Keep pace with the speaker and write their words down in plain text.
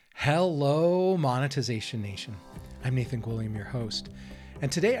Hello, Monetization Nation. I'm Nathan Gwilliam, your host.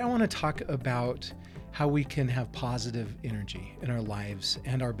 And today I want to talk about how we can have positive energy in our lives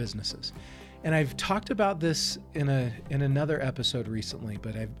and our businesses. And I've talked about this in another episode recently,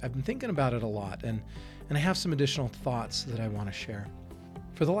 but I've been thinking about it a lot, and I have some additional thoughts that I want to share.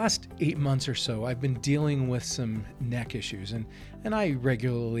 For the last 8 months or so, I've been dealing with some neck issues, and I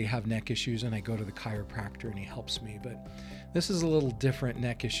regularly have neck issues, and I go to the chiropractor and he helps me. But this is a little different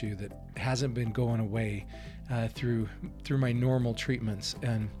neck issue that hasn't been going away through my normal treatments.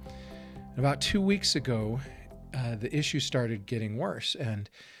 And about 2 weeks ago, the issue started getting worse, and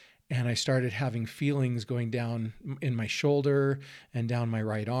I started having feelings going down in my shoulder and down my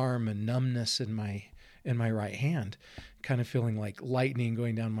right arm, and numbness in my right hand, kind of feeling like lightning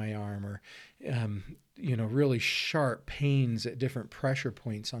going down my arm, or really sharp pains at different pressure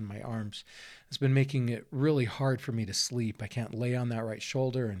points on my arms. It's been making it really hard for me to sleep. I can't lay on that right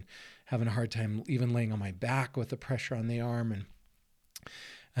shoulder, and having a hard time even laying on my back with the pressure on the arm.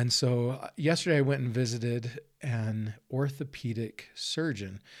 And so yesterday I went and visited an orthopedic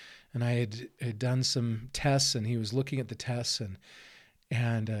surgeon, and I had done some tests, and he was looking at the tests,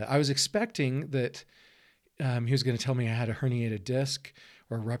 and I was expecting that he was going to tell me I had a herniated disc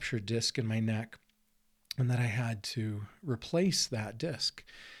or a ruptured disc in my neck, and that I had to replace that disc.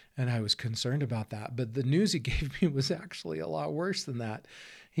 And I was concerned about that. But the news he gave me was actually a lot worse than that.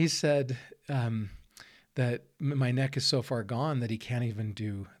 He said that my neck is so far gone that he can't even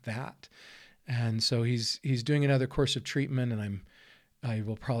do that. And so he's doing another course of treatment, and I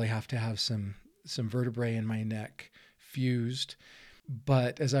will probably have to have some vertebrae in my neck fused.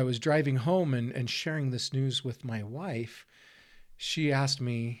 But as I was driving home and sharing this news with my wife, she asked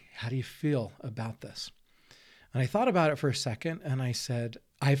me, "How do you feel about this?" And I thought about it for a second, and I said,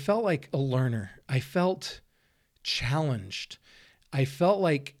 I felt like a learner. I felt challenged. I felt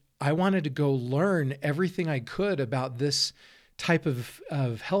like I wanted to go learn everything I could about this type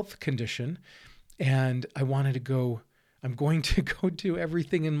of health condition. And I'm going to go do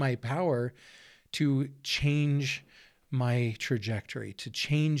everything in my power to change my trajectory, to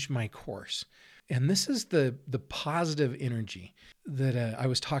change my course. And this is the positive energy that I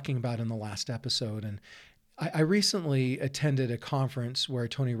was talking about in the last episode. And I recently attended a conference where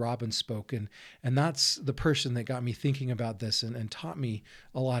Tony Robbins spoke, and that's the person that got me thinking about this and taught me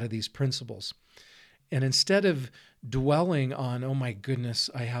a lot of these principles. And instead of dwelling on, oh my goodness,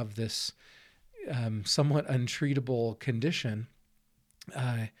 I have this somewhat untreatable condition,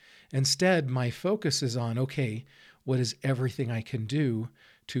 instead my focus is on, okay, what is everything I can do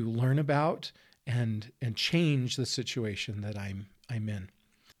to learn about and change the situation that I'm in.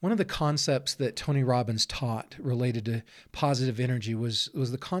 One of the concepts that Tony Robbins taught related to positive energy was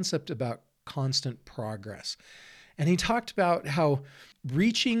the concept about constant progress. And he talked about how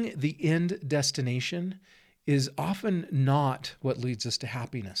reaching the end destination is often not what leads us to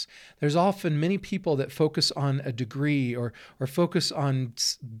happiness. There's often many people that focus on a degree or focus on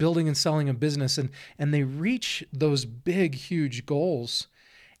building and selling a business, and they reach those big, huge goals.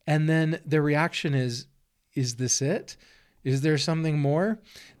 And then their reaction is this it? Is there something more?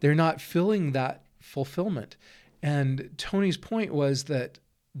 They're not feeling that fulfillment. And Tony's point was that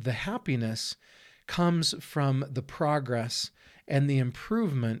the happiness comes from the progress and the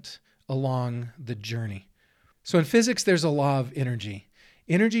improvement along the journey. So in physics, there's a law of energy.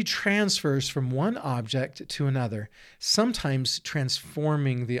 Energy transfers from one object to another, sometimes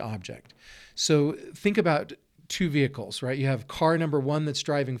transforming the object. So think about two vehicles, right? You have car number one that's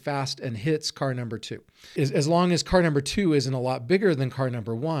driving fast and hits car number two. As long as car number two isn't a lot bigger than car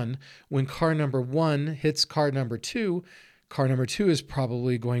number one, when car number one hits car number two is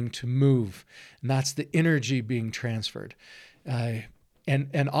probably going to move. And that's the energy being transferred.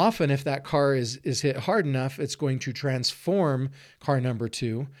 And often if that car is hit hard enough, it's going to transform car number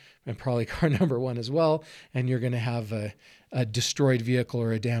two and probably car number one as well. And you're going to have a destroyed vehicle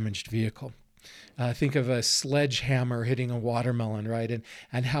or a damaged vehicle. Think of a sledgehammer hitting a watermelon, right?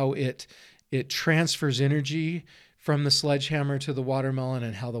 And how it transfers energy from the sledgehammer to the watermelon,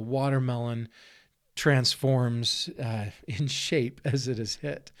 and how the watermelon transforms in shape as it is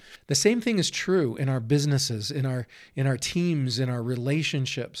hit. The same thing is true in our businesses, in our teams, in our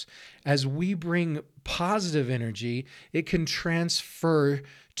relationships. As we bring positive energy, it can transfer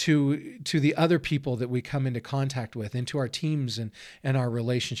to the other people that we come into contact with, into our teams and our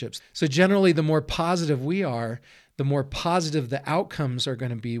relationships. So generally, the more positive we are, the more positive the outcomes are going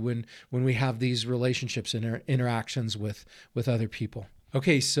to be when we have these relationships and interactions with other people.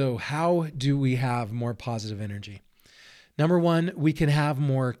 Okay, so how do we have more positive energy? Number one, we can have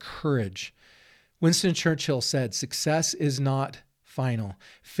more courage. Winston Churchill said, "Success is not final.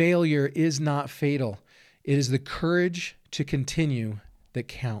 Failure is not fatal. It is the courage to continue that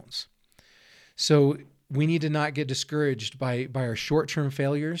counts. So we need to not get discouraged by our short-term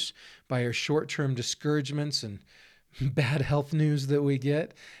failures, by our short-term discouragements and bad health news that we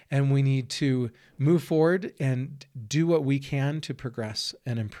get. And we need to move forward and do what we can to progress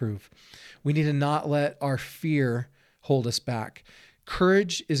and improve. We need to not let our fear hold us back.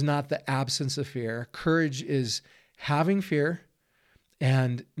 Courage is not the absence of fear. Courage is having fear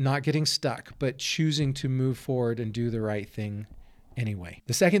and not getting stuck, but choosing to move forward and do the right thing anyway.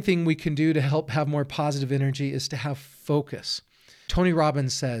 The second thing we can do to help have more positive energy is to have focus. Tony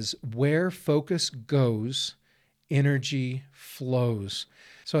Robbins says, where focus goes, energy flows.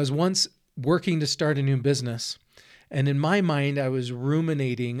 So I was once working to start a new business, and in my mind, I was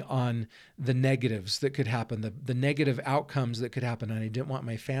ruminating on the negatives that could happen, the negative outcomes that could happen, and I didn't want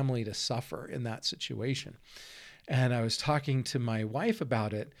my family to suffer in that situation. And I was talking to my wife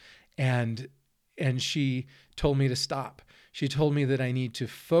about it, and she told me to stop. She told me that I need to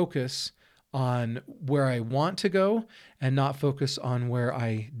focus on where I want to go and not focus on where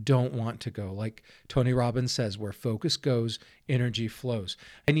I don't want to go. Like Tony Robbins says, where focus goes, energy flows.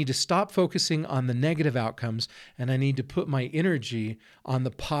 I need to stop focusing on the negative outcomes, and I need to put my energy on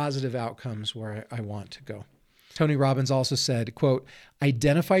the positive outcomes where I want to go. Tony Robbins also said, quote,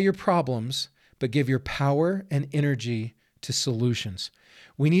 identify your problems, but give your power and energy to solutions.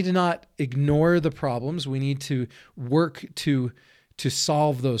 We need to not ignore the problems. We need to work to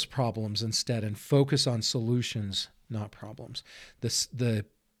solve those problems instead and focus on solutions, not problems. The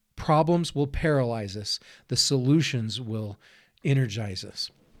problems will paralyze us. The solutions will energize us.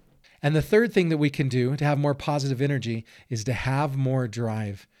 And the third thing that we can do to have more positive energy is to have more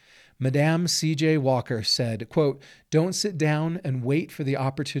drive. Madame C.J. Walker said, quote, don't sit down and wait for the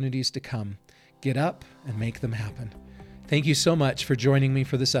opportunities to come. Get up and make them happen. Thank you so much for joining me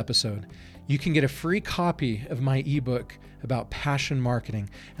for this episode. You can get a free copy of my ebook about passion marketing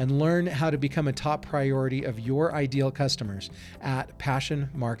and learn how to become a top priority of your ideal customers at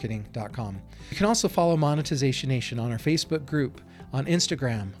passionmarketing.com. You can also follow Monetization Nation on our Facebook group, on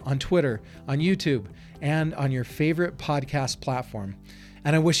Instagram, on Twitter, on YouTube, and on your favorite podcast platform.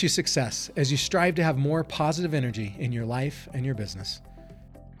 And I wish you success as you strive to have more positive energy in your life and your business.